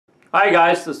Hi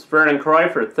guys, this is Vernon Croy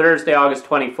for Thursday, August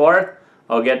 24th.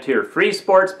 I'll get to your free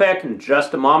sports pick in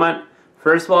just a moment.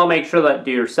 First of all, make sure that you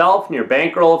do yourself and your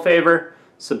bankroll a favor.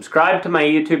 Subscribe to my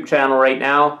YouTube channel right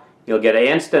now. You'll get an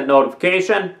instant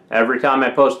notification every time I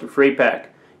post a free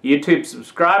pick. YouTube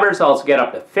subscribers also get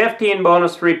up to 15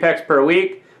 bonus free picks per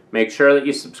week. Make sure that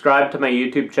you subscribe to my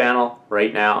YouTube channel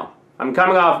right now. I'm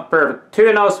coming off a perfect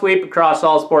 2-0 sweep across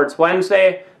all sports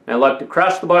Wednesday. I look to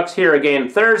crush the books here again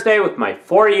Thursday with my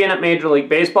 4-unit Major League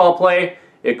Baseball play.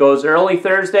 It goes early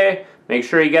Thursday. Make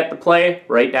sure you get the play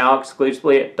right now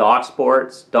exclusively at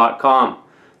DocSports.com.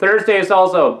 Thursday is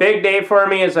also a big day for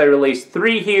me as I release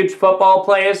 3 huge football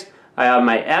plays. I have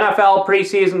my NFL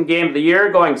preseason game of the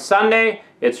year going Sunday.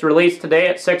 It's released today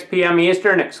at 6 p.m.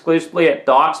 Eastern exclusively at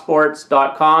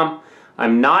DocSports.com.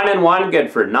 I'm 9-1,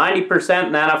 good for 90%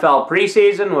 in the NFL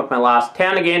preseason with my last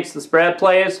 10 against the spread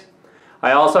plays.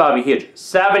 I also have a huge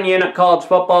 7-unit college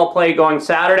football play going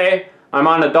Saturday. I'm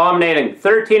on a dominating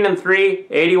 13-3,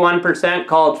 81%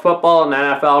 college football and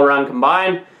NFL run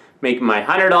combined, making my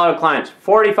 $100 clients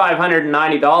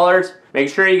 $4,590. Make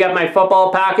sure you get my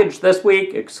football package this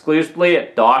week exclusively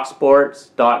at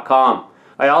DocSports.com.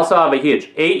 I also have a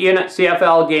huge 8-unit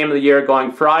CFL game of the year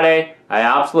going Friday. I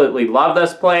absolutely love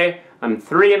this play. I'm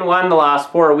 3-1 the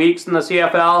last 4 weeks in the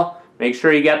CFL. Make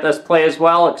sure you get this play as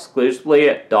well exclusively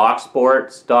at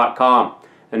DocSports.com.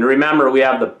 And remember, we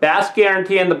have the best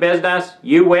guarantee in the business.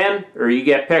 You win or you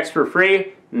get picks for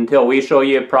free until we show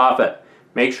you a profit.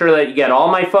 Make sure that you get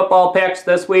all my football picks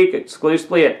this week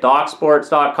exclusively at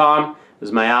DocSports.com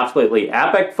as my absolutely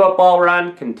epic football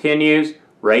run continues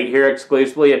right here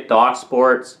exclusively at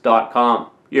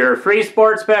DocSports.com. Your free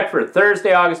sports pick for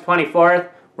Thursday, August 24th.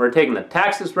 We're taking the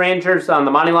Texas Rangers on the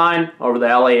money line over the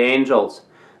LA Angels.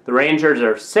 The Rangers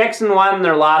are 6-1 in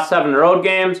their last 7 road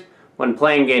games when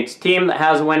playing against a team that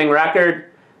has a winning record.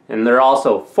 And they're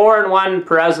also 4-1 in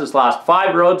Perez's last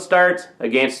 5 road starts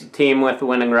against a team with a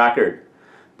winning record.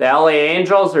 The LA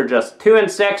Angels are just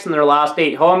 2-6 in their last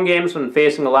 8 home games when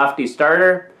facing a lefty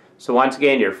starter. So once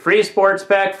again, your free sports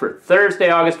pick for Thursday,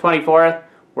 August 24th.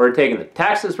 We're taking the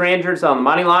Texas Rangers on the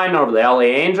money line over the LA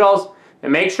Angels.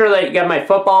 And make sure that you get my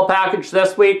football package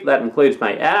this week. That includes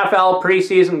my NFL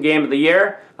preseason game of the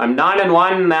year. I'm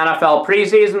 9-1 in the NFL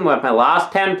preseason with my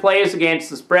last 10 plays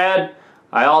against the spread.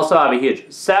 I also have a huge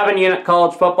 7-unit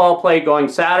college football play going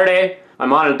Saturday.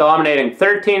 I'm on a dominating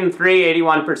 13-3,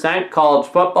 81% college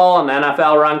football and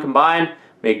NFL run combined,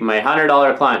 making my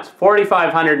 $100 clients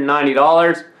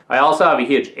 $4,590. I also have a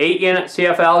huge 8-unit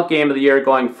CFL game of the year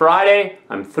going Friday.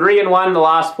 I'm 3-1 the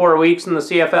last 4 weeks in the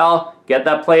CFL. Get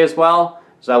that play as well,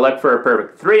 as I look for a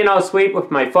perfect 3-0 sweep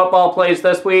with my football plays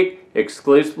this week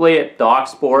exclusively at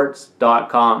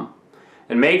DocSports.com.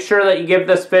 And make sure that you give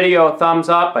this video a thumbs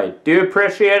up. I do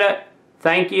appreciate it.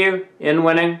 Thank you. In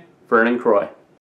winning, Vernon Croy.